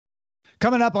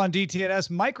Coming up on DTNS,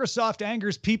 Microsoft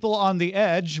angers people on the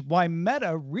edge, why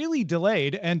Meta really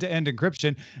delayed end-to-end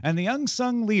encryption, and the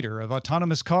unsung leader of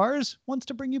autonomous cars wants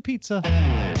to bring you pizza.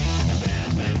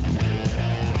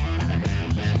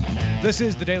 This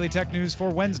is the Daily Tech News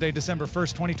for Wednesday, December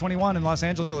 1st, 2021 in Los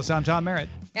Angeles. I'm John Merritt.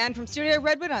 And from Studio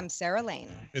Redwood, I'm Sarah Lane.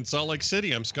 In Salt Lake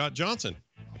City, I'm Scott Johnson.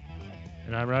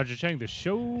 And I'm Roger Chang. The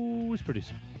show is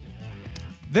produced.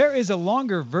 There is a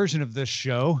longer version of this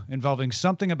show involving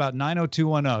something about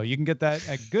 90210. You can get that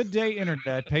at Good Day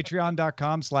Internet,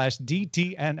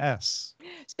 patreon.com/DTNS.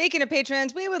 Speaking of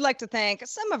patrons, we would like to thank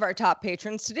some of our top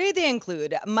patrons. Today they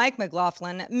include Mike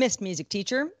McLaughlin, Miss Music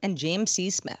Teacher, and James C.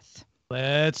 Smith.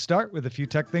 Let's start with a few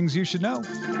tech things you should know.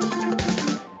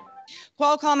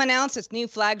 Qualcomm announced its new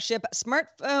flagship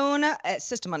smartphone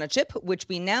system on a chip, which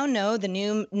we now know the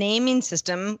new naming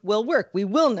system will work. We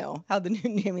will know how the new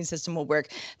naming system will work.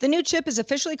 The new chip is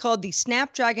officially called the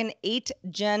Snapdragon 8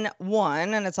 Gen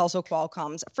 1, and it's also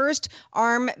Qualcomm's first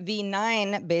ARM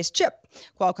v9-based chip.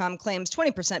 Qualcomm claims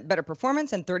 20% better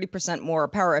performance and 30% more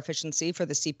power efficiency for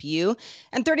the CPU,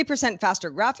 and 30%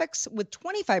 faster graphics with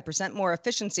 25% more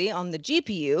efficiency on the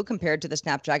GPU compared to the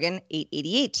Snapdragon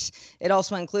 888. It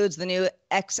also includes the new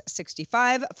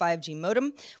X65 5G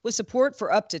modem with support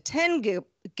for up to 10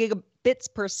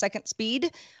 gigabits per second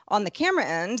speed. On the camera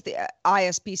end, the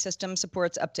ISP system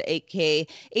supports up to 8K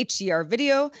HDR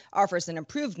video, offers an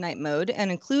improved night mode,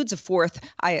 and includes a fourth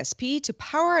ISP to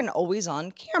power an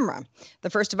always-on camera. The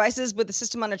first devices with the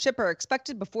system on a chip are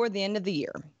expected before the end of the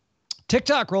year.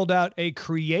 TikTok rolled out a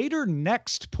Creator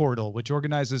Next portal, which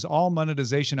organizes all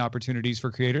monetization opportunities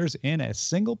for creators in a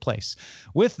single place.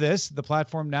 With this, the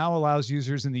platform now allows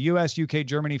users in the US, UK,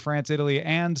 Germany, France, Italy,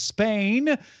 and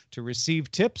Spain to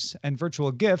receive tips and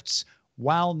virtual gifts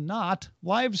while not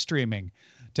live streaming.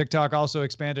 TikTok also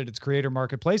expanded its creator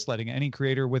marketplace, letting any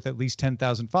creator with at least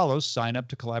 10,000 follows sign up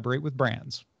to collaborate with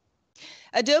brands.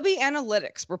 Adobe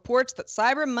Analytics reports that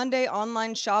Cyber Monday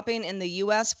online shopping in the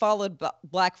U.S. followed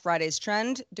Black Friday's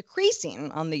trend,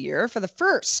 decreasing on the year for the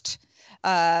first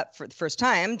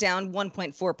time, down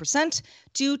 1.4%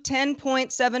 to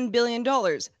 $10.7 billion.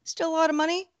 Still a lot of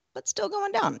money, but still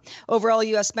going down. Overall,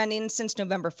 U.S. spending since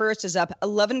November 1st is up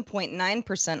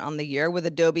 11.9% on the year, with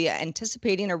Adobe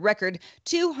anticipating a record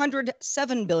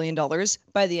 $207 billion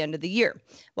by the end of the year.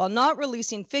 While not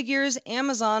releasing figures,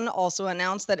 Amazon also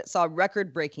announced that it saw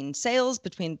record-breaking sales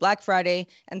between Black Friday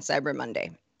and Cyber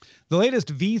Monday. The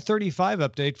latest V35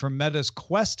 update from Meta's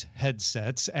Quest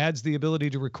headsets adds the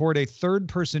ability to record a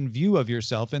third-person view of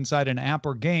yourself inside an app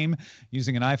or game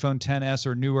using an iPhone XS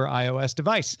or newer iOS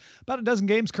device. About a dozen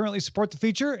games currently support the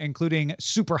feature, including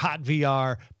Super Hot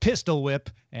VR, Pistol Whip,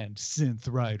 and Synth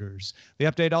Riders. The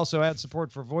update also adds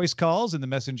support for voice calls in the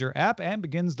Messenger app and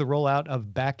begins the rollout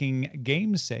of backing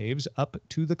game saves up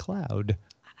to the cloud.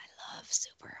 I love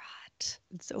Super Hot.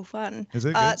 It's so fun. Is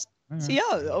it good?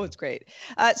 So it's great.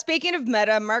 Speaking of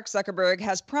Meta, Mark Zuckerberg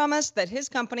has promised that his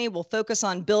company will focus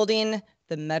on building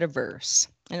the metaverse.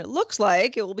 And it looks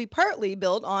like it will be partly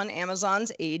built on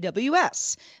Amazon's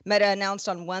AWS. Meta announced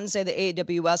on Wednesday that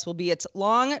AWS will be its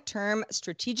long-term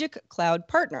strategic cloud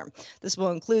partner. This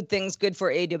will include things good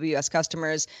for AWS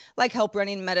customers, like help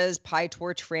running Meta's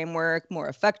PyTorch framework more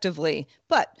effectively.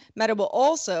 But Meta will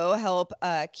also help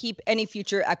keep any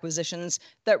future acquisitions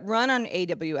that run on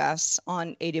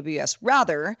AWS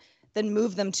rather than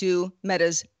move them to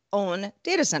Meta's own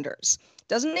data centers.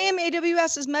 Doesn't name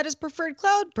AWS as Meta's preferred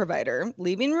cloud provider,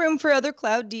 leaving room for other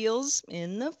cloud deals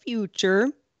in the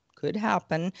future. Could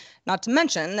happen. Not to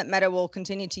mention that Meta will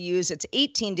continue to use its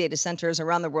 18 data centers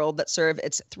around the world that serve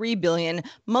its 3 billion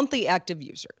monthly active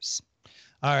users.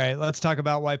 All right, let's talk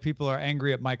about why people are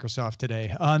angry at Microsoft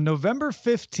today. On November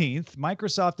 15th,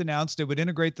 Microsoft announced it would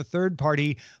integrate the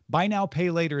third-party buy now,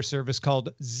 pay later service called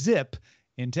Zip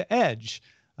into Edge.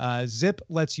 Zip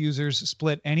lets users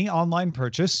split any online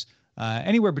purchase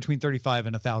anywhere between $35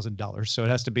 and $1,000. So it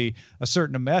has to be a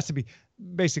certain amount, has to be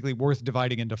basically worth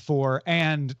dividing into four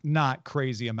and not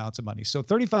crazy amounts of money. So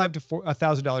 $35 to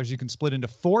 $1,000 you can split into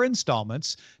 4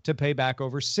 installments to pay back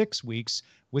over 6 weeks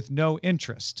with no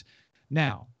interest.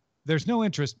 Now, there's no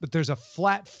interest, but there's a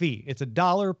flat fee. It's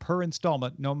 $1 per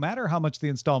installment, no matter how much the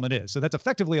installment is. So that's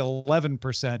effectively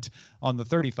 11% on the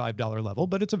 $35 level,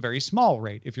 but it's a very small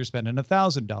rate if you're spending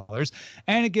 $1,000.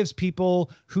 And it gives people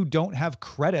who don't have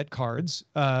credit cards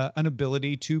an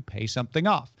ability to pay something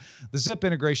off. The Zip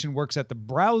integration works at the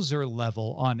browser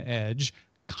level on Edge,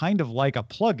 kind of like a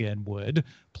plugin would,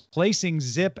 placing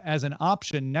Zip as an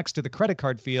option next to the credit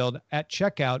card field at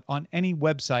checkout on any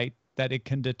website that it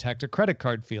can detect a credit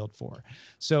card field for.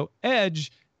 So Edge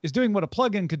is doing what a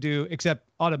plugin could do, except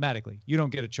automatically. You don't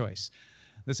get a choice.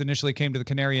 This initially came to the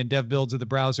canary in dev builds of the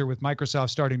browser, with Microsoft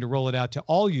starting to roll it out to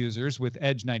all users with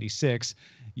Edge 96.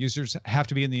 Users have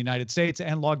to be in the United States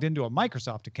and logged into a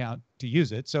Microsoft account to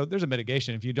use it. So there's a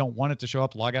mitigation. If you don't want it to show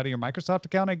up, log out of your Microsoft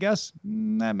account, I guess.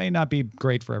 That may not be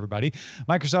great for everybody.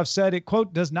 Microsoft said it,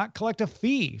 quote, does not collect a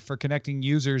fee for connecting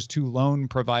users to loan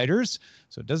providers.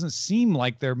 So it doesn't seem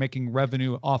like they're making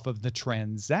revenue off of the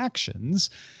transactions.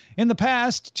 In the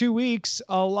past 2 weeks,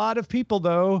 a lot of people,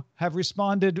 though, have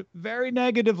responded very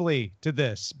negatively to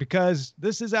this because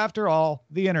this is, after all,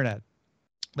 the internet.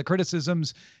 The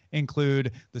criticisms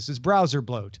include this is browser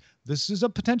bloat. This is a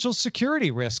potential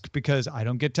security risk because I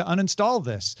don't get to uninstall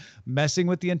this. Messing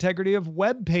with the integrity of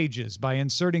web pages by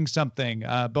inserting something,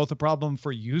 both a problem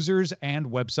for users and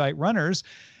website runners.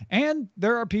 And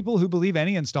there are people who believe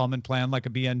any installment plan like a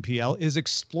BNPL is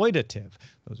exploitative.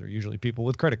 Those are usually people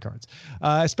with credit cards.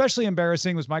 Especially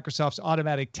embarrassing was Microsoft's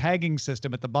automatic tagging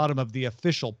system at the bottom of the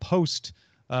official post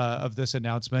of this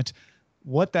announcement.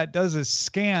 What that does is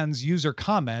scans user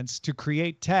comments to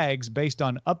create tags based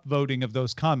on upvoting of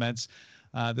those comments.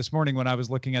 This morning when I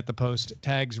was looking at the post,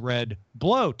 tags read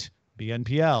bloat,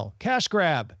 BNPL, cash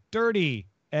grab, dirty,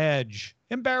 edge,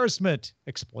 embarrassment,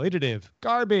 exploitative,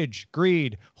 garbage,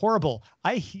 greed, horrible,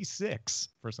 IE6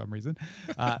 for some reason,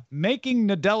 making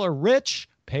Nadella rich,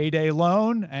 payday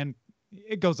loan, and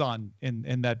it goes on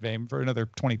in that vein for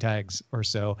another 20 tags or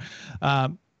so.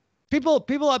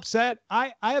 People upset.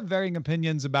 I have varying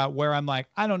opinions about where I'm like,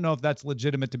 I don't know if that's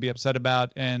legitimate to be upset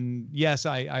about. And yes,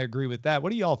 I agree with that.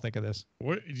 What do y'all think of this?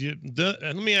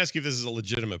 Let me ask you if this is a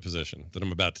legitimate position that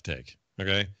I'm about to take.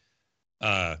 Okay.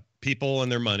 People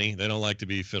and their money, they don't like to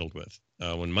be fiddled with.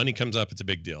 When money comes up, it's a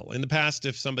big deal. In the past,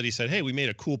 if somebody said, hey, we made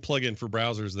a cool plugin for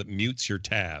browsers that mutes your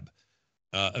tab,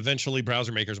 eventually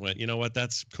browser makers went, you know what,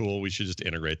 that's cool. We should just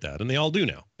integrate that. And they all do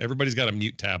now. Everybody's got a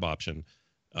mute tab option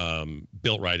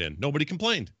built right in. Nobody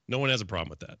complained. No one has a problem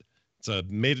with that. It's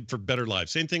made it for better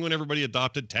lives. Same thing when everybody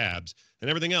adopted tabs and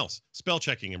everything else. Spell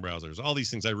checking in browsers, all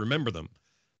these things. I remember them.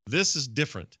 This is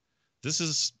different. This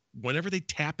is whenever they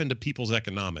tap into people's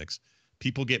economics,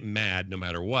 people get mad no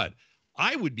matter what.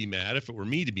 I would be mad if it were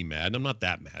me to be mad. And I'm not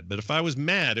that mad. But if I was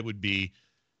mad, it would be,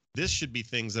 this should be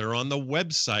things that are on the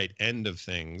website end of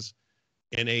things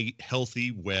in a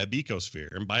healthy web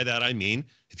ecosphere. And by that, I mean,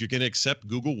 if you're going to accept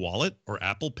Google Wallet or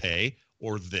Apple Pay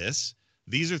or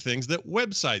these are things that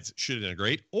websites should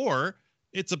integrate, or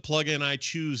it's a plugin I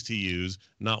choose to use,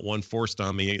 not one forced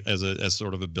on me as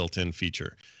sort of a built-in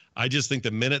feature. I just think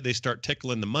the minute they start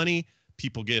tickling the money,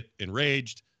 people get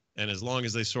enraged. And as long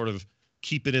as they sort of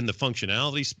keep it in the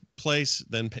functionality place,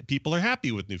 then people are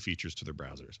happy with new features to their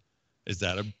browsers. Is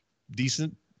that a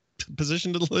decent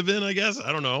position to live in, I guess?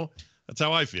 I don't know. That's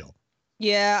how I feel.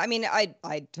 Yeah, I mean,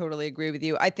 I totally agree with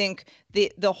you. I think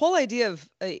the whole idea of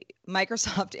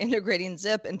Microsoft integrating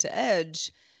Zip into Edge,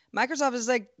 Microsoft is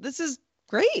like, this is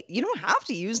great. You don't have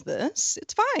to use this.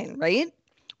 It's fine, right?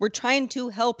 We're trying to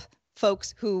help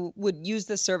folks who would use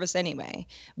this service anyway.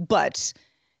 But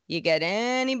you get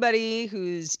anybody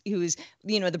who's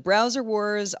the browser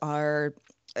wars are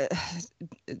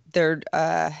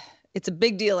it's a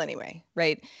big deal anyway,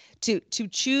 right? To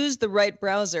choose the right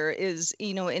browser is,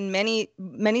 in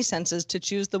many senses, to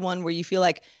choose the one where you feel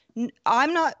like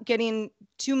I'm not getting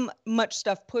too much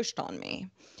stuff pushed on me.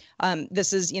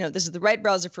 This is the right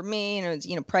browser for me.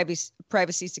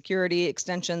 Privacy, security,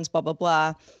 extensions, blah blah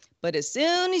blah. But as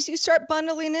soon as you start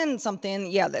bundling in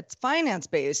something, that's finance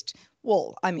based.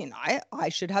 Well, I mean, I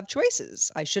should have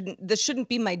choices. This shouldn't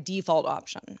be my default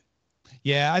option.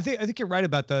 Yeah, I think you're right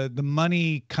about the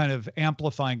money kind of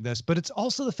amplifying this, but it's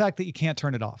also the fact that you can't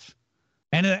turn it off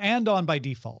and on by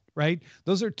default, right?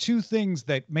 Those are two things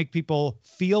that make people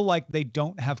feel like they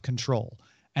don't have control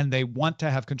and they want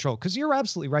to have control. Because you're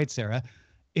absolutely right, Sarah.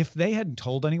 If they hadn't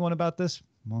told anyone about this,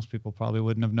 most people probably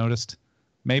wouldn't have noticed.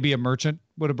 Maybe a merchant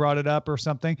would have brought it up or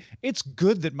something. It's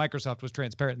good that Microsoft was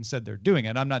transparent and said they're doing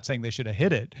it. I'm not saying they should have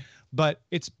hid it, but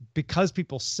it's because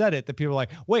people said it that people are like,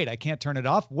 wait, I can't turn it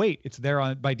off. Wait, it's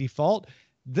there by default.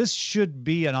 This should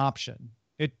be an option.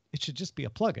 It should just be a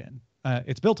plugin.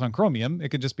 It's built on Chromium. It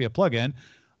could just be a plugin.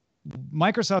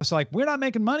 Microsoft's like, we're not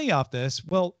making money off this.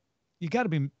 Well, you got to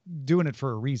be doing it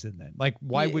for a reason then. Like,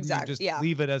 why wouldn't you just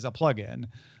leave it as a plugin?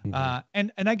 Mm-hmm.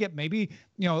 And I get maybe,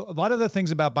 a lot of the things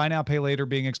about buy now, pay later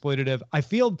being exploitative. I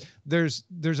feel there's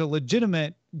a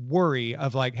legitimate worry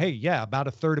of like, hey, yeah, about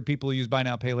a third of people who use buy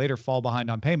now, pay later fall behind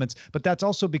on payments. But that's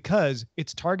also because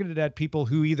it's targeted at people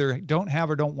who either don't have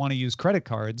or don't want to use credit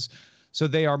cards. So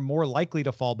they are more likely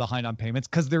to fall behind on payments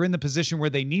because they're in the position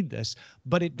where they need this.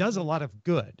 But it does a lot of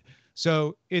good.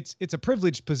 So it's a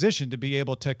privileged position to be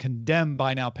able to condemn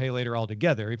buy now, pay later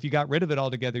altogether. If you got rid of it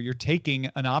altogether, you're taking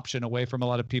an option away from a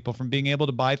lot of people from being able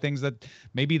to buy things that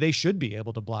maybe they should be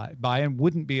able to buy and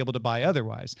wouldn't be able to buy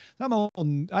otherwise. I'm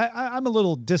a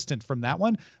little distant from that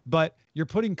one, but you're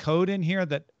putting code in here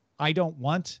that I don't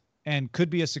want and could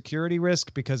be a security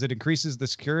risk because it increases the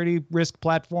security risk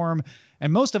platform.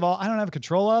 And most of all, I don't have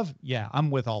control of. Yeah, I'm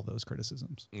with all those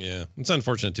criticisms. Yeah, it's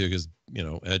unfortunate too because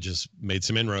Edge has made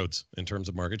some inroads in terms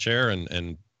of market share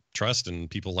and trust, and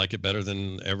people like it better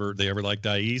than they ever liked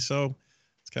IE. So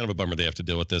it's kind of a bummer they have to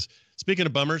deal with this. Speaking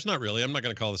of bummers, not really. I'm not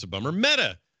going to call this a bummer.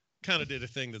 Meta kind of did a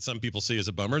thing that some people see as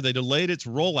a bummer. They delayed its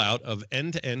rollout of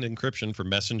end-to-end encryption for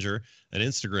Messenger and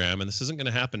Instagram, and this isn't going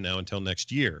to happen now until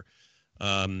next year.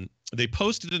 They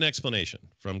posted an explanation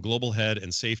from Global Head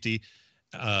and Safety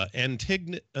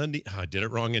Antigone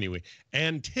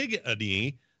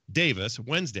Davis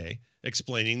Wednesday,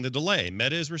 explaining the delay.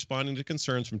 Meta is responding to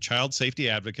concerns from child safety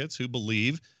advocates who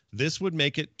believe this would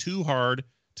make it too hard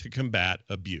to combat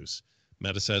abuse.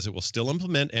 Meta says it will still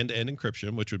implement end-to-end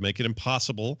encryption, which would make it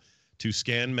impossible to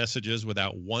scan messages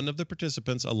without one of the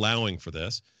participants allowing for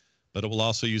this, but it will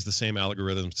also use the same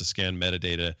algorithms to scan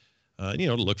metadata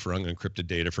to look for unencrypted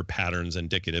data for patterns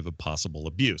indicative of possible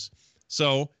abuse.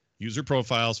 So user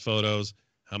profiles, photos,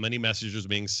 how many messages are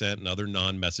being sent, and other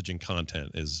non-messaging content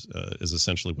is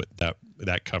essentially what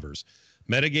that covers.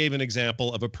 Meta gave an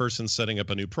example of a person setting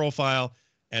up a new profile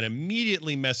and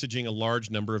immediately messaging a large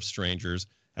number of strangers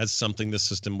as something the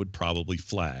system would probably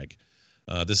flag.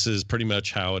 This is pretty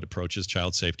much how it approaches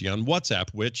child safety on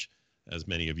WhatsApp, which, as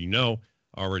many of you know,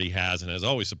 already has and has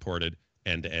always supported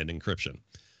end-to-end encryption.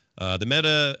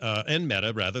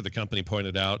 The company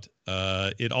pointed out,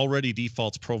 it already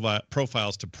defaults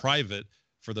profiles to private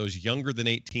for those younger than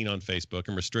 18 on Facebook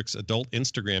and restricts adult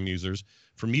Instagram users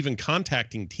from even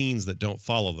contacting teens that don't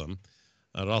follow them.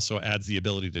 It also adds the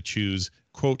ability to choose,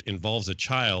 quote, involves a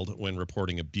child when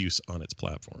reporting abuse on its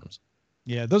platforms.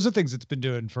 Yeah, those are things it's been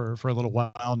doing for a little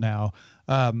while now.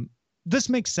 This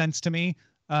makes sense to me.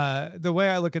 The way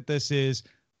I look at this is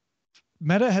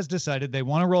Meta has decided they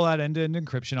want to roll out end-to-end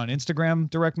encryption on Instagram,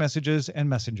 direct messages, and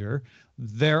Messenger.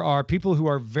 There are people who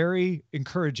are very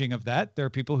encouraging of that. There are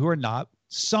people who are not.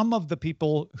 Some of the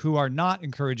people who are not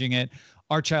encouraging it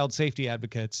are child safety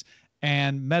advocates.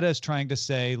 And Meta is trying to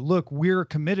say, look, we're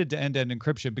committed to end-to-end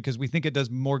encryption because we think it does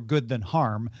more good than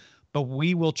harm, but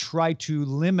we will try to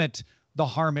limit the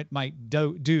harm it might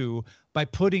do by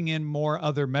putting in more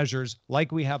other measures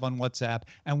like we have on WhatsApp,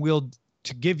 and we'll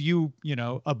to give you,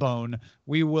 a bone,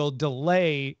 we will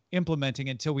delay implementing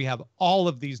until we have all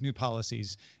of these new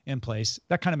policies in place.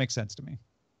 That kind of makes sense to me.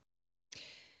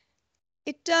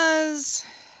 It does.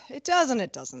 It does and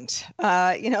it doesn't.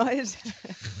 I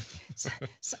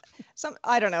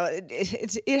don't know.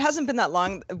 It hasn't been that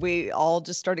long. We all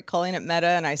just started calling it Meta,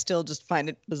 and I still just find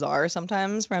it bizarre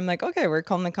sometimes. Where I'm like, okay, we're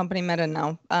calling the company Meta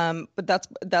now. But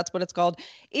that's what it's called.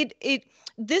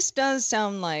 This does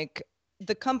sound like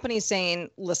the company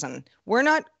saying, listen, we're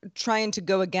not trying to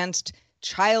go against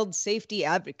child safety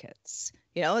advocates.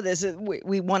 This is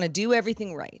we want to do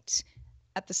everything right.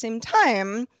 At the same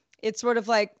time, it's sort of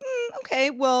like, okay,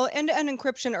 well, end-to-end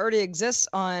encryption already exists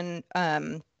on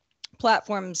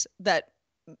platforms that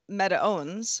Meta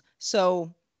owns.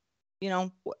 So,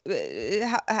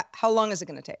 how long is it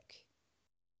going to take?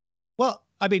 Well,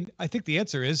 I mean, I think the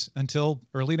answer is until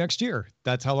early next year.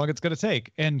 That's how long it's going to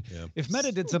take. And if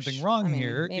Meta did something wrong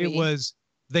here, maybe. It was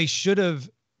they should have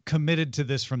committed to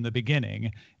this from the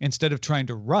beginning instead of trying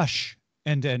to rush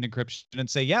end-to-end encryption and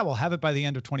say, yeah, we'll have it by the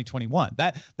end of 2021.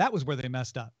 That was where they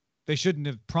messed up. They shouldn't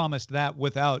have promised that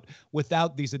without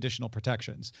these additional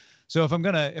protections. So if I'm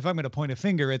gonna point a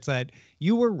finger, it's that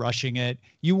you were rushing it.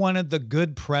 You wanted the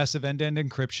good press of end-to-end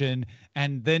encryption,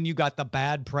 and then you got the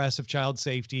bad press of child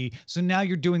safety. So now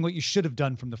you're doing what you should have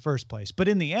done from the first place. But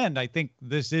in the end, I think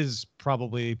this is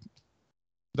probably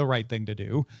the right thing to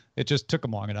do. It just took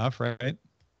them long enough, right?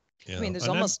 Yeah. I mean, there's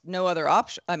almost no other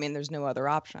option. I mean, there's no other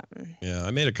option. Yeah,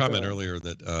 I made a comment earlier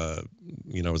that,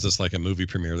 is this like a movie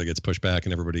premiere that gets pushed back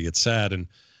and everybody gets sad? And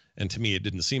to me, it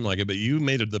didn't seem like it. But you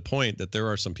made the point that there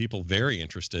are some people very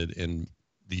interested in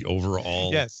the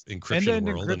overall encryption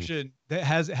world. Encryption that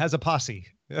has a posse.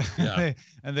 Yeah.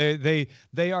 and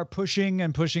they are pushing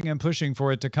and pushing and pushing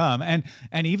for it to come. And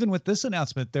even with this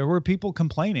announcement, there were people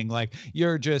complaining like,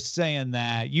 you're just saying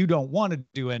that you don't want to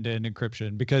do end-to-end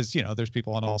encryption because, there's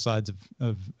people on all sides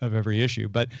of every issue.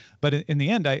 But in the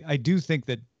end, I do think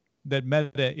that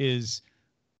Meta is,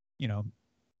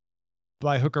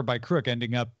 by hook or by crook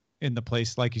ending up in the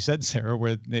place, like you said, Sarah,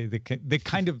 where they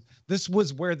kind of, this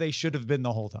was where they should have been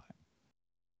the whole time.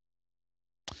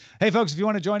 Hey, folks, if you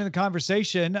want to join in the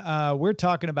conversation, we're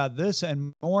talking about this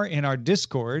and more in our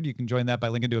Discord. You can join that by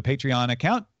linking to a Patreon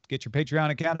account. Get your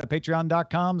Patreon account at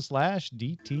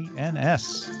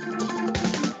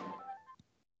patreon.com/DTNS.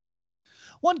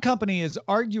 One company is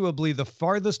arguably the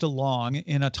farthest along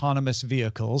in autonomous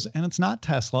vehicles, and it's not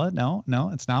Tesla. No,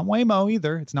 it's not Waymo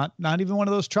either. It's not even one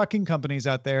of those trucking companies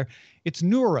out there. It's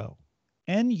Nuro.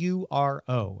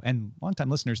 Nuro. And longtime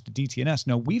listeners to DTNS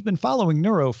know we've been following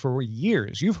Nuro for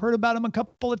years. You've heard about them a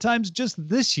couple of times just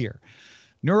this year.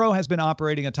 Nuro has been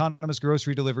operating autonomous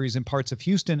grocery deliveries in parts of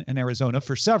Houston and Arizona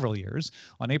for several years.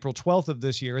 On April 12th of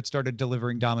this year, it started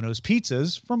delivering Domino's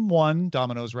pizzas from one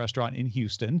Domino's restaurant in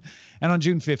Houston. And on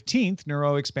June 15th,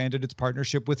 Nuro expanded its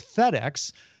partnership with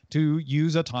FedEx to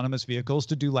use autonomous vehicles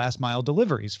to do last mile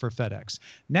deliveries for FedEx.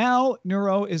 Now,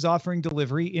 Nuro is offering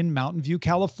delivery in Mountain View,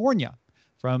 California,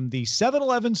 from the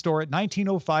 7-Eleven store at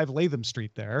 1905 Latham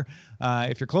Street there.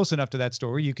 If you're close enough to that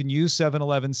store, you can use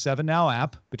 7-Eleven's 7 Now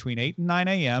app between 8 and 9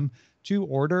 a.m. to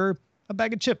order a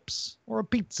bag of chips or a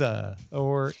pizza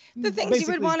or the things you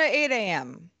would want at 8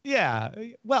 a.m. Yeah.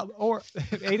 Well, or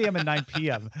 8 a.m. and 9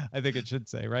 p.m., I think it should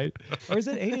say, right? Or is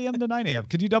it 8 a.m. to 9 a.m.?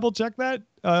 Could you double check that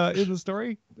in the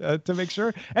story to make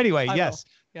sure? Anyway, yes.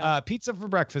 Yeah. Pizza for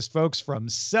breakfast, folks, from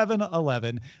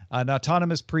 7-Eleven. An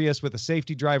autonomous Prius with a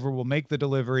safety driver will make the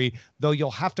delivery, though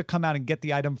you'll have to come out and get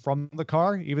the item from the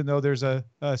car, even though there's a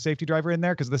safety driver in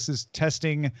there, because this is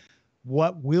testing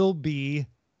what will be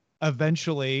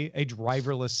eventually a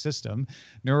driverless system.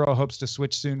 Nuro hopes to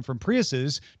switch soon from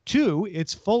Priuses to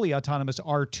its fully autonomous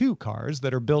R2 cars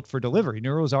that are built for delivery.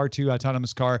 Nuro's R2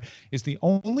 autonomous car is the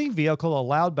only vehicle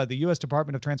allowed by the U.S.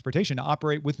 Department of Transportation to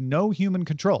operate with no human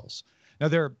controls. Now,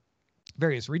 there are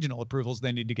various regional approvals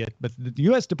they need to get, but the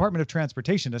U.S. Department of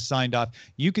Transportation has signed off.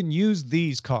 You can use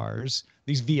these cars,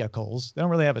 these vehicles. They don't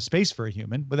really have a space for a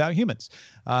human without humans.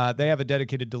 They have a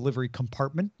dedicated delivery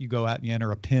compartment. You go out and you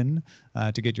enter a PIN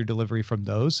to get your delivery from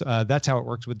those. That's how it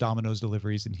works with Domino's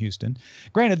deliveries in Houston.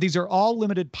 Granted, these are all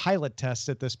limited pilot tests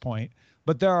at this point,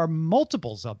 but there are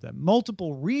multiples of them,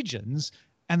 multiple regions,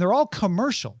 and they're all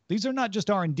commercial. These are not just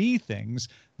R&D things.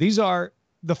 These are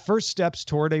the first steps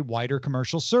toward a wider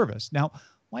commercial service. Now,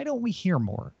 why don't we hear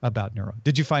more about Nuro?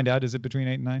 Did you find out? Is it between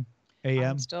 8 and 9 a.m.?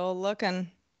 I'm still looking.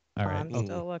 All right. I'm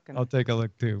still looking. I'll take a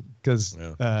look too, because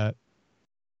it's,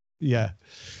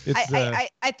 I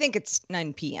think it's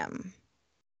 9 p.m.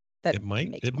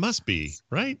 It must be,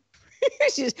 right?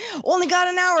 She's only got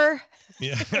an hour.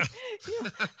 Yeah.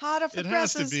 Hot off the It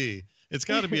presses. has to be. It's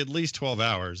got to be at least 12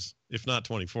 hours, if not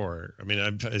 24. I mean, I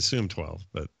assume 12,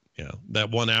 but yeah, that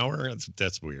 1 hour,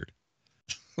 that's weird.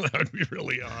 That would be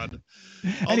really odd.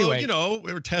 Anyway, Although,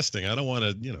 we were testing. I don't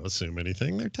want to, assume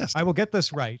anything. They're testing. I will get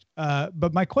this right.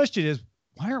 But my question is,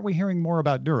 why aren't we hearing more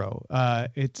about Nuro?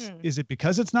 Is it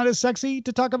because it's not as sexy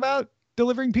to talk about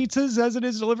delivering pizzas as it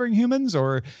is delivering humans?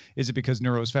 Or is it because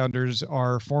Nuro's founders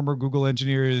are former Google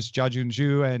engineers Jiajun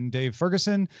Zhu and Dave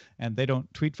Ferguson, and they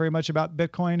don't tweet very much about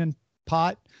Bitcoin and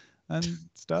pot and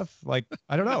stuff? Like,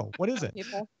 I don't know. What is it?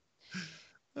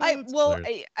 I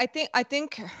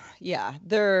think, yeah,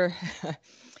 there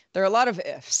are a lot of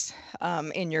ifs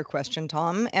in your question,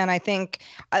 Tom. And I think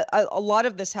a lot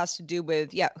of this has to do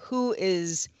with, who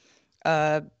is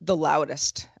the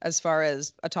loudest as far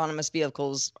as autonomous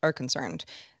vehicles are concerned.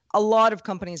 A lot of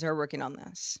companies are working on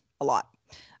this, a lot.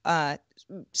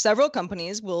 Several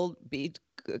companies will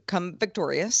become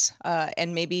victorious,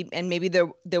 and maybe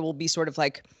there will be sort of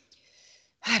like,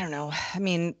 I don't know. I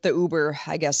mean, the Uber,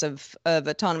 I guess, of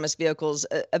autonomous vehicles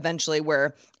eventually,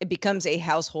 where it becomes a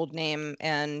household name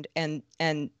and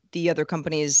the other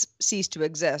companies cease to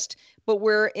exist. But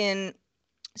we're in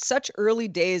such early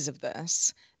days of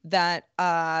this that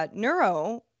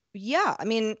Nuro, I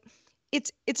mean,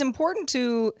 it's important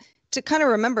to kind of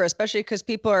remember, especially because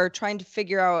people are trying to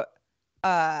figure out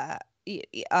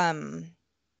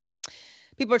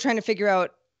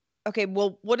okay,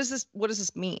 well, what does this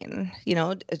mean?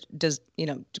 Do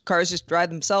cars just drive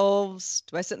themselves?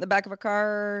 Do I sit in the back of a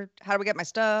car? How do we get my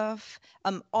stuff?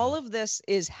 All of this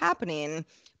is happening,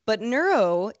 but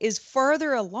Nuro is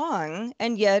farther along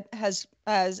and yet has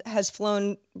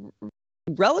flown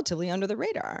relatively under the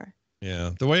radar.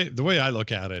 Yeah. The way I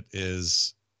look at it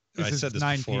is, I said this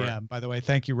 9 before. p.m. By the way,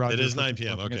 thank you, Roger. It is 9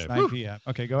 p.m. Okay. It's 9 p.m.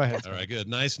 Okay, go ahead. All right, good.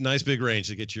 Nice big range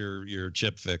to get your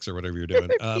chip fix or whatever you're doing.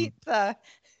 Pizza.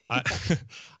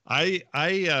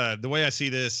 The way I see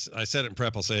this, I said it in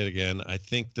prep, I'll say it again. I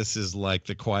think this is like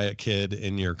the quiet kid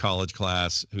in your college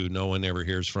class who no one ever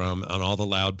hears from, and all the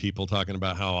loud people talking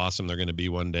about how awesome they're going to be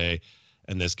one day.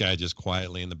 And this guy just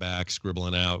quietly in the back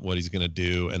scribbling out what he's going to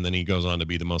do. And then he goes on to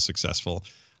be the most successful.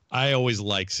 I always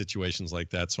like situations like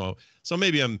that. So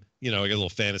maybe I'm, I got a little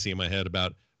fantasy in my head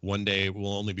about one day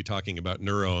we'll only be talking about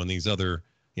Neuro and these other,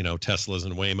 Teslas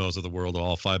and Waymos of the world will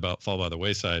all fall by the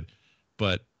wayside.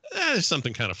 But there's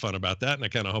something kind of fun about that, and I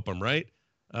kind of hope I'm right.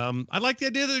 I like the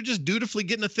idea that they're just dutifully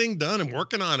getting a thing done and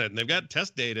working on it, and they've got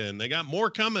test data, and they got more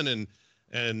coming,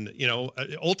 and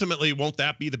ultimately, won't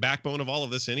that be the backbone of all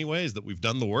of this anyways, that we've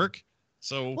done the work?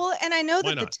 So well, and I know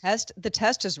that not? the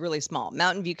test is really small.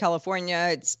 Mountain View, California.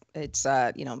 It's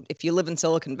if you live in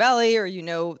Silicon Valley or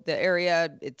the area,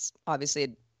 it's obviously a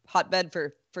hotbed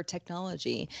for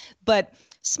technology. But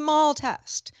small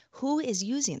test. Who is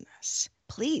using this?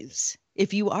 Please,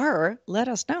 if you are, let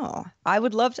us know. I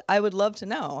would love to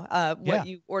know what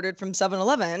you ordered from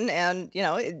 7-Eleven, and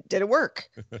did it work?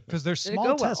 Because there's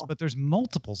small tests, but there's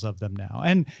multiples of them now.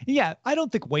 And yeah, I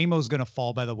don't think Waymo's going to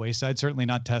fall by the wayside. Certainly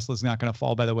not Tesla's not going to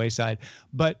fall by the wayside.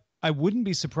 But I wouldn't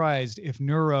be surprised if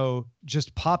Neuro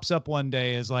just pops up one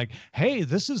day as like, hey,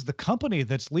 this is the company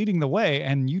that's leading the way.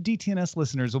 And you DTNS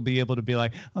listeners will be able to be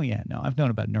like, oh yeah, no, I've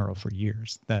known about Neuro for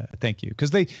years. Thank you.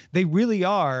 Because they really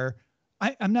are.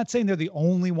 I'm not saying they're the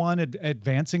only one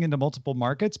advancing into multiple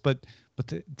markets, but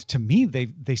to me,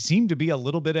 they seem to be a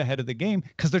little bit ahead of the game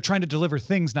because they're trying to deliver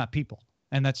things, not people.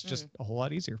 And that's just a whole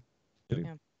lot easier to do.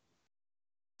 Yeah.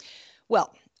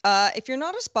 Well, if you're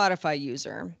not a Spotify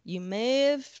user, you may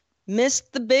have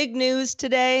missed the big news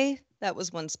today. That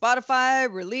was when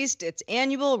Spotify released its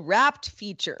annual Wrapped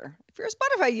feature. If you're a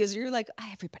Spotify user, you're like,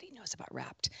 everybody knows about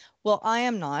Wrapped. Well, I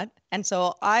am not. And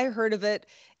so I heard of it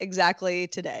exactly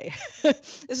today.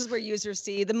 This is where users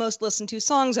see the most listened to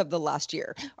songs of the last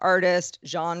year, artists,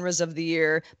 genres of the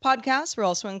year. Podcasts were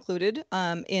also included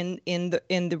in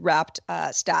the Wrapped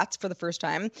stats for the first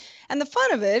time. And the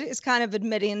fun of it is kind of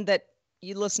admitting that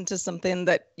you listened to something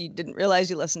that you didn't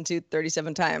realize you listened to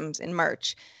 37 times in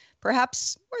March.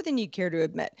 Perhaps more than you care to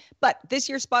admit. But this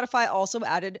year, Spotify also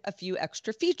added a few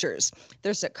extra features.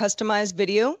 There's a customized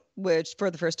video, which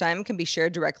for the first time can be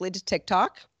shared directly to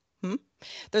TikTok.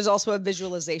 There's also a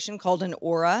visualization called an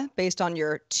aura based on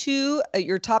your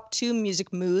top 2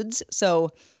 music moods. So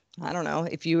I don't know,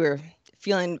 if you were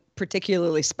feeling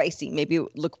particularly spicy, maybe it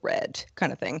would look red,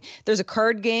 kind of thing. There's a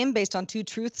card game based on 2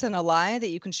 truths and a lie that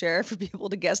you can share for people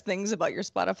to guess things about your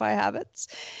Spotify habits.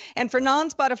 And for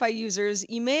non-Spotify users,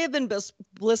 you may have been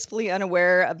blissfully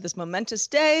unaware of this momentous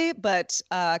day, but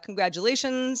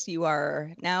congratulations, you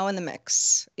are now in the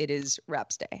mix. It is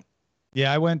Wraps Day.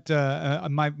 Yeah, I went.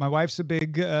 My wife's a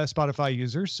big Spotify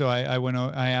user, so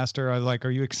I asked her. I was like,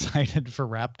 "Are you excited for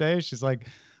Wrap Day?" She's like,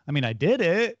 I mean, I did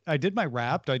it. I did my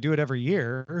Wrapped. I do it every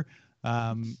year.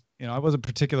 I wasn't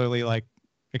particularly like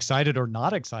excited or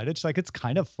not excited. She's like, it's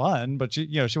kind of fun, but she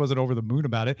wasn't over the moon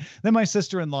about it. Then my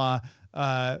sister-in-law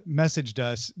messaged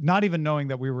us, not even knowing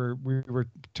that we were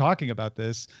talking about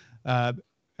this,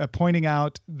 pointing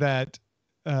out that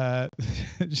her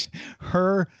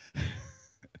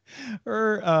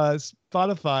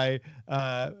Spotify,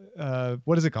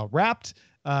 what is it called? Wrapped.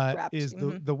 Is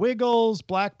the Wiggles,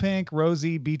 Blackpink,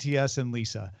 Rosie, BTS, and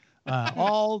Lisa.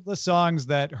 All the songs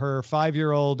that her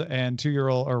 5-year-old and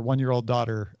 2-year-old or 1-year-old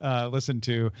daughter listen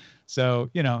to. So,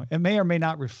 it may or may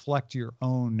not reflect your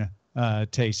own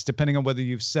taste, depending on whether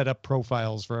you've set up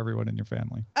profiles for everyone in your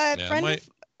family.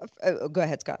 Go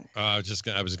ahead, Scott. I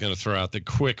was going to throw out the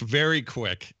very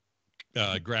quick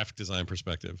graphic design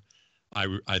perspective.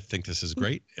 I think this is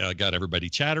great. Got everybody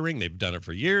chattering. They've done it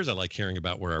for years. I like hearing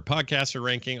about where our podcasts are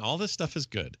ranking. All this stuff is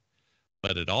good.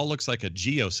 But it all looks like a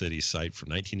GeoCities site from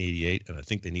 1988, and I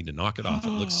think they need to knock it off. It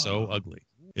looks so ugly.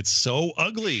 It's so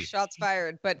ugly. Shots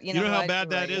fired. But you know how bad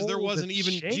that is? There wasn't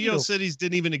even GeoCities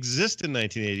didn't even exist in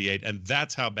 1988, and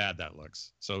that's how bad that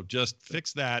looks. So just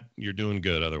fix that. You're doing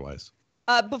good otherwise.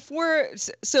 I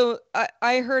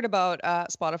heard about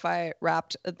Spotify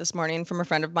Wrapped this morning from a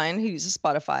friend of mine who uses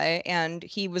Spotify, and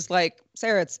he was like,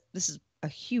 Sarah, this is a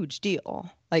huge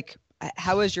deal. Like,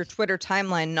 how is your Twitter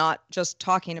timeline not just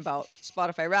talking about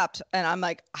Spotify Wrapped? And I'm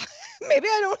like, maybe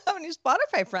I don't have any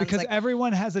Spotify friends. Because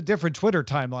everyone has a different Twitter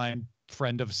timeline,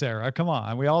 friend of Sarah. Come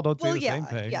on, we all don't do the same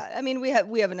thing. Yeah, I mean, we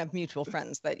have enough mutual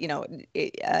friends that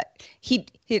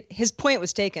his point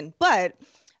was taken, but.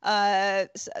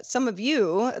 Some of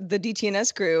you, the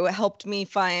DTNS crew, helped me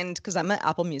find, because I'm an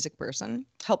Apple Music person,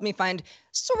 helped me find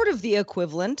sort of the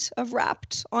equivalent of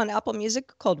Wrapped on Apple Music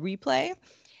called Replay.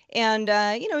 And,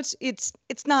 it's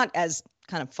not as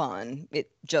kind of fun.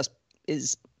 It just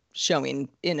is showing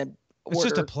in a order.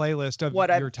 It's just a playlist of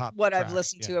your top what track. I've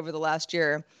listened to over the last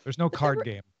year. There's no card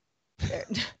game.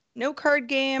 No card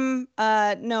game.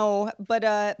 No, but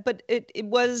it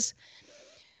was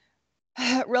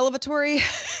revelatory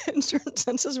in certain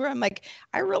senses where I'm like,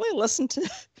 I really listened to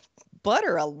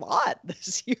butter a lot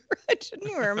this year. I didn't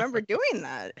even remember doing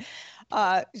that.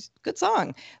 Good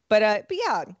song. But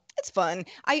yeah, it's fun.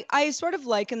 I sort of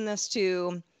liken this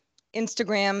to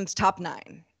Instagram's top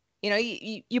 9. You know,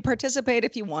 you participate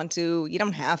if you want to. You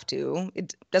don't have to.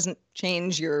 It doesn't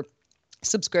change your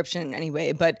subscription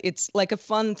anyway, but it's like a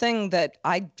fun thing that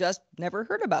I just never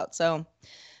heard about. So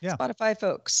yeah, Spotify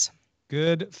folks.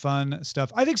 Good, fun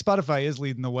stuff. I think Spotify is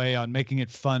leading the way on making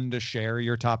it fun to share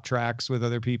your top tracks with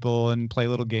other people and play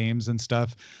little games and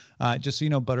stuff. Just so you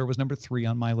know, Butter was number 3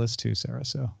 on my list too, Sarah.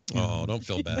 So don't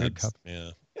feel bad.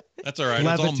 Yeah, that's all right.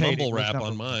 It's all mumble rap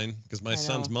on mine because my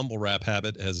son's mumble rap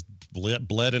habit has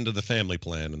bled into the family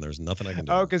plan, and there's nothing I can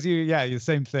do. Oh, because you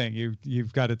same thing.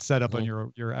 You've got it set up on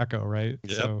your Echo, right?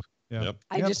 Yep. So, Yep.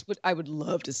 I would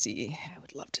love to see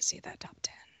that top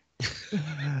 10.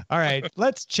 All right,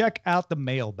 let's check out the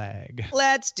mailbag.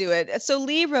 Let's do it. So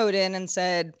Lee wrote in and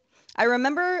said, I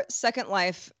remember Second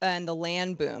Life and the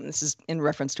land boom. This is in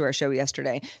reference to our show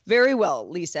yesterday. Very well,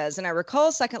 Lee says. And I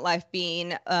recall Second Life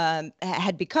being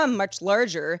had become much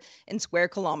larger in square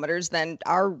kilometers than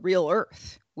our real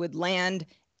Earth, with land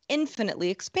infinitely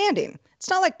expanding. It's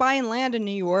not like buying land in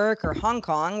New York or Hong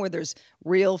Kong where there's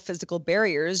real physical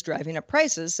barriers driving up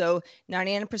prices. So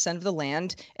 99% of the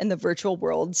land in the virtual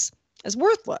worlds is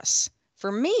worthless.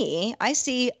 For me, I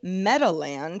see meta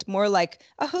land more like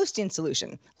a hosting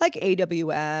solution, like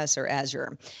AWS or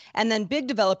Azure. And then big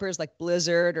developers like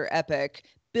Blizzard or Epic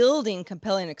building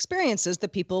compelling experiences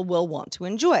that people will want to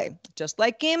enjoy. Just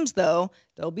like games, though,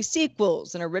 there'll be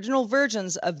sequels and original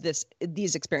versions of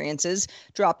these experiences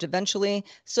dropped eventually.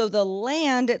 So the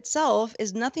land itself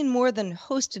is nothing more than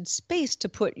hosted space to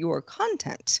put your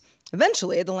content.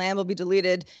 Eventually, the land will be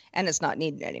deleted and it's not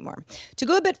needed anymore. To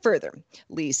go a bit further,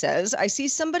 Lee says, I see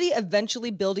somebody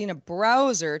eventually building a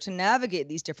browser to navigate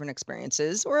these different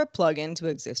experiences or a plugin to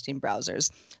existing browsers.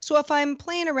 So if I'm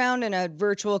playing around in a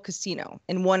virtual casino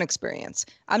in one experience,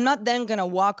 I'm not then going to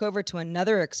walk over to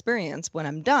another experience when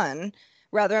I'm done.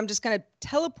 Rather, I'm just going to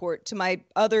teleport to my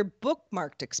other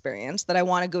bookmarked experience that I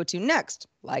want to go to next,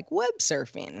 like web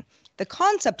surfing. The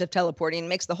concept of teleporting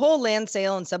makes the whole land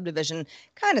sale and subdivision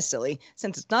kind of silly,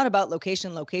 since it's not about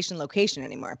location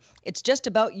anymore. It's just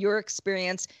about your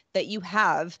experience that you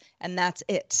have, and that's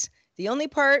it. The only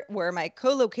part where my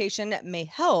co-location may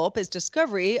help is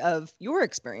discovery of your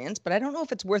experience, but I don't know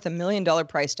if it's worth $1 million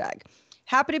price tag.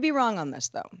 Happy to be wrong on this,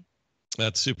 though.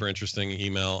 That's super interesting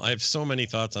email. I have so many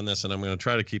thoughts on this, and I'm going to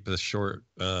try to keep this short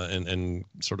and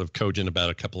sort of cogent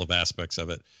about a couple of aspects of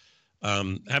it.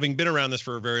 Having been around this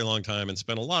for a very long time and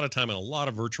spent a lot of time in a lot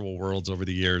of virtual worlds over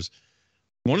the years,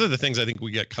 one of the things I think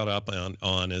we get caught up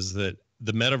on is that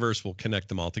the metaverse will connect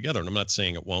them all together. And I'm not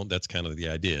saying it won't. That's kind of the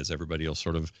idea, is everybody will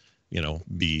sort of,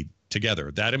 be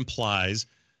together. That implies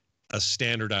a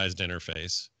standardized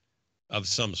interface of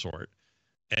some sort.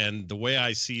 And the way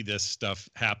I see this stuff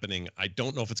happening, I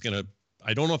don't know if that's going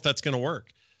to work,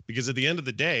 because at the end of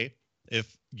the day,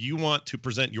 if you want to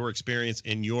present your experience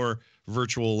in your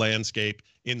virtual landscape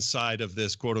inside of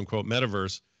this quote unquote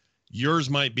metaverse, yours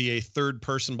might be a third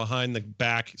person behind the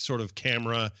back sort of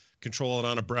camera, control it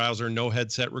on a browser, no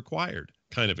headset required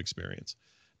kind of experience.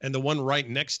 And the one right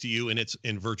next to you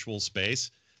in virtual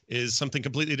space is something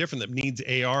completely different that needs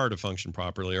AR to function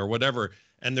properly or whatever.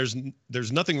 And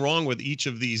there's nothing wrong with each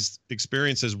of these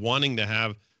experiences wanting to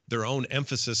have their own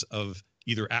emphasis of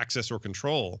either access or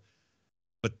control.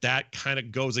 But that kind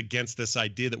of goes against this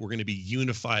idea that we're going to be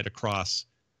unified across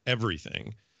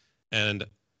everything. And,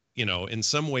 in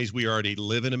some ways we already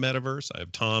live in a metaverse. I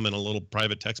have Tom in a little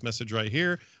private text message right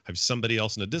here. I have somebody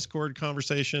else in a Discord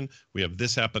conversation. We have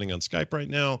this happening on Skype right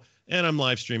now, and I'm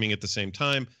live streaming at the same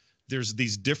time. There's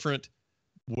these different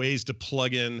ways to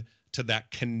plug in to that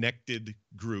connected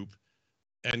group.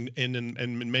 And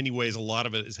in many ways, a lot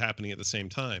of it is happening at the same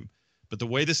time. But the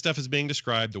way this stuff is being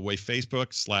described, the way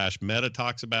Facebook/Meta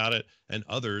talks about it and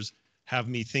others have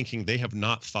me thinking they have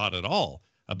not thought at all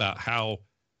about how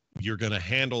you're going to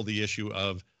handle the issue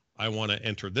of, I want to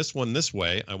enter this one this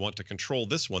way, I want to control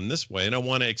this one this way, and I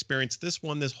want to experience this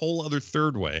one this whole other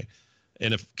third way.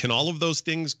 And can all of those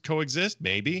things coexist?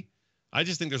 Maybe. I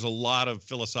just think there's a lot of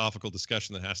philosophical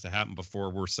discussion that has to happen before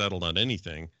we're settled on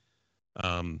anything.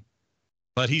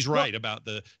 But he's right about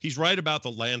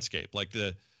the landscape, like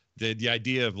the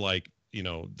idea of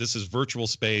this is virtual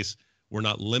space. We're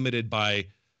not limited by,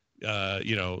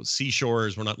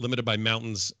 seashores. We're not limited by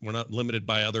mountains. We're not limited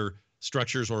by other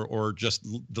structures or just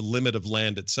the limit of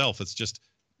land itself. It's just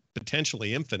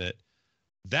potentially infinite.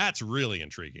 That's really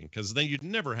intriguing, because then you'd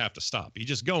never have to stop. You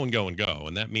just go and go and go.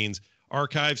 And that means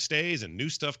archive stays and new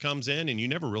stuff comes in, and you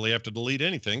never really have to delete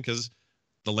anything because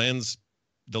the land's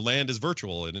the land is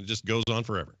virtual and it just goes on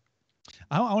forever.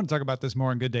 I want to talk about this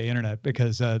more on Good Day Internet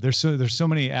because there's so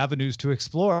many avenues to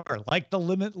explore, like the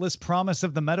limitless promise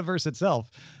of the metaverse itself.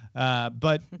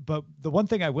 But the one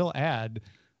thing I will add,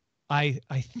 I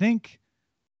think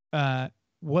the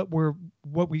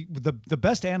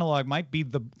best analog might be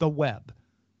the web.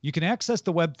 You can access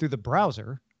the web through the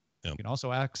browser. Yep. You can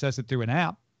also access it through an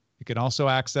app. You can also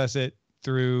access it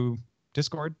through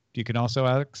Discord. You can also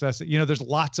access it. There's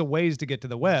lots of ways to get to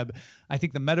the web. I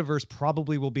think the metaverse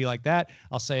probably will be like that.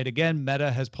 I'll say it again.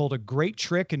 Meta has pulled a great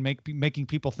trick in making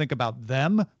people think about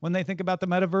them when they think about the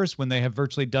metaverse, when they have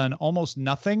virtually done almost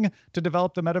nothing to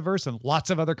develop the metaverse, and lots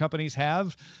of other companies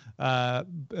have.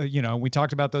 We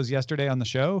talked about those yesterday on the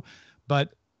show.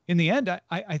 But in the end,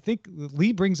 I think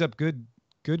Lee brings up good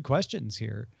questions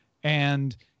here.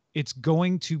 And it's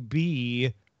going to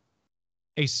be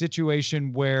a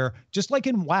situation where, just like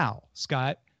in WoW,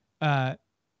 Scott, I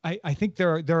think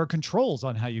there are controls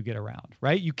on how you get around,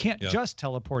 right? You can't just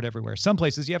teleport everywhere. Some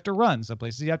places you have to run, some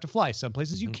places you have to fly, some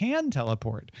places you can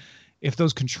teleport. If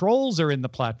those controls are in the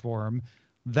platform,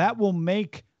 that will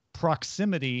make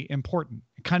proximity important.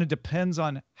 It kind of depends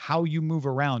on how you move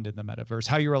around in the metaverse,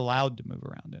 how you're allowed to move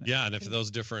around in it. Yeah, and if those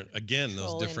different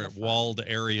walled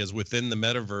areas within the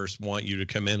metaverse want you to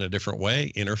come in a different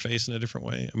way, interface in a different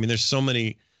way. I mean, there's so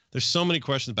many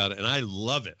questions about it, and I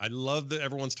love it. I love that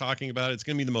everyone's talking about it. It's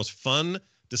going to be the most fun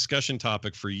discussion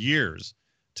topic for years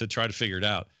to try to figure it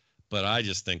out. But I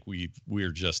just think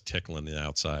we're just tickling the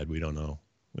outside. We don't know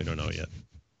yet.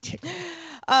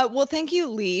 Well, thank you,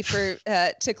 Lee, for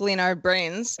tickling our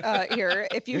brains here.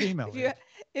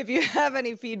 If you have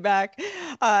any feedback,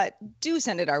 do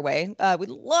send it our way. We'd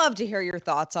love to hear your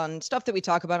thoughts on stuff that we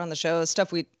talk about on the show,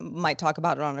 stuff we might talk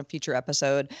about on a future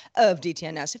episode of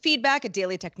DTNS. Feedback at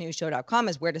dailytechnewsshow.com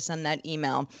is where to send that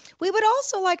email. We would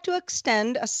also like to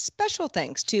extend a special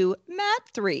thanks to Matt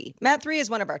 3. Matt 3 is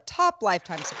one of our top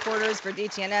lifetime supporters for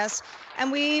DTNS,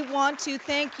 and we want to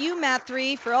thank you, Matt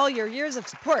 3, for all your years of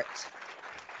support.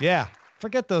 Yeah,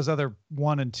 forget those other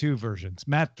 1 and 2 versions.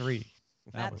 Matt 3.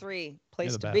 Matt 3,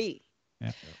 place to be.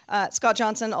 Yeah. Scott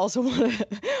Johnson, also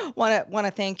want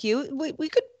to thank you. We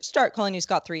could start calling you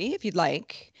Scott 3 if you'd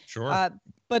like. Sure.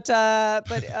 But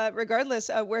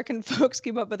regardless, where can folks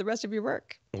keep up with the rest of your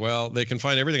work? Well, they can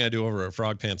find everything I do over at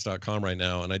frogpants.com right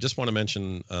now. And I just want to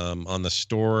mention on the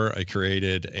store, I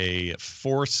created a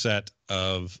 4 set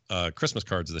of Christmas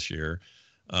cards this year.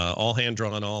 All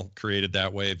hand-drawn, all created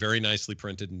that way, very nicely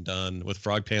printed and done with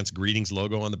Frog Pants Greetings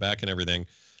logo on the back and everything,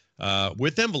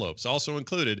 with envelopes also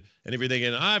included. And if you're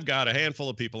thinking, I've got a handful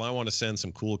of people I want to send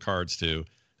some cool cards to,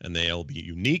 and they'll be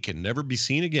unique and never be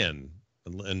seen again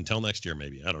until next year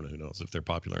maybe. I don't know, who knows if they're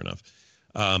popular enough.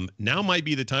 Now might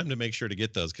be the time to make sure to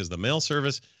get those, because the mail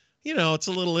service, it's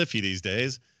a little iffy these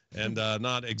days and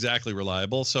not exactly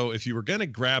reliable. So if you were going to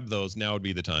grab those, now would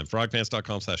be the time.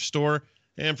 frogpants.com/store.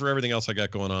 And for everything else I got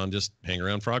going on, just hang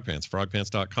around Frogpants,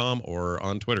 frogpants.com, or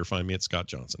on Twitter, find me at Scott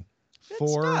Johnson. Good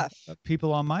 4 stuff.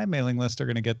 people on my mailing list are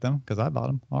going to get them because I bought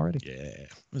them already. Yeah,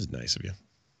 it was nice of you.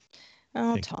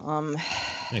 Oh, Tom.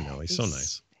 I know, he's so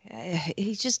nice.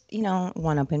 He's just,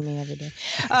 one-upping me every day.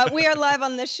 We are live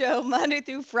on this show Monday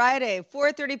through Friday,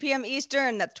 4:30 p.m.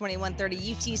 Eastern. That's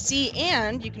 21:30 UTC.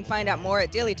 And you can find out more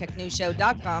at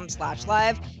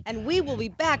dailytechnewsshow.com/live. And we will be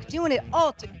back doing it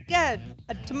all together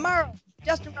tomorrow.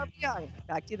 Justin Robert Young.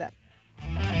 Back to you then.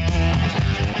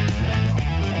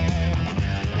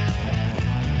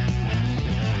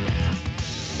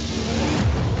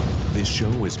 This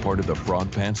show is part of the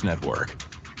Frog Pants Network.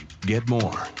 Get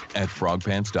more at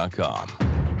frogpants.com.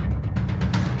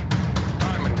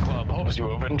 Diamond Club hopes you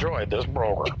have enjoyed this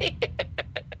program.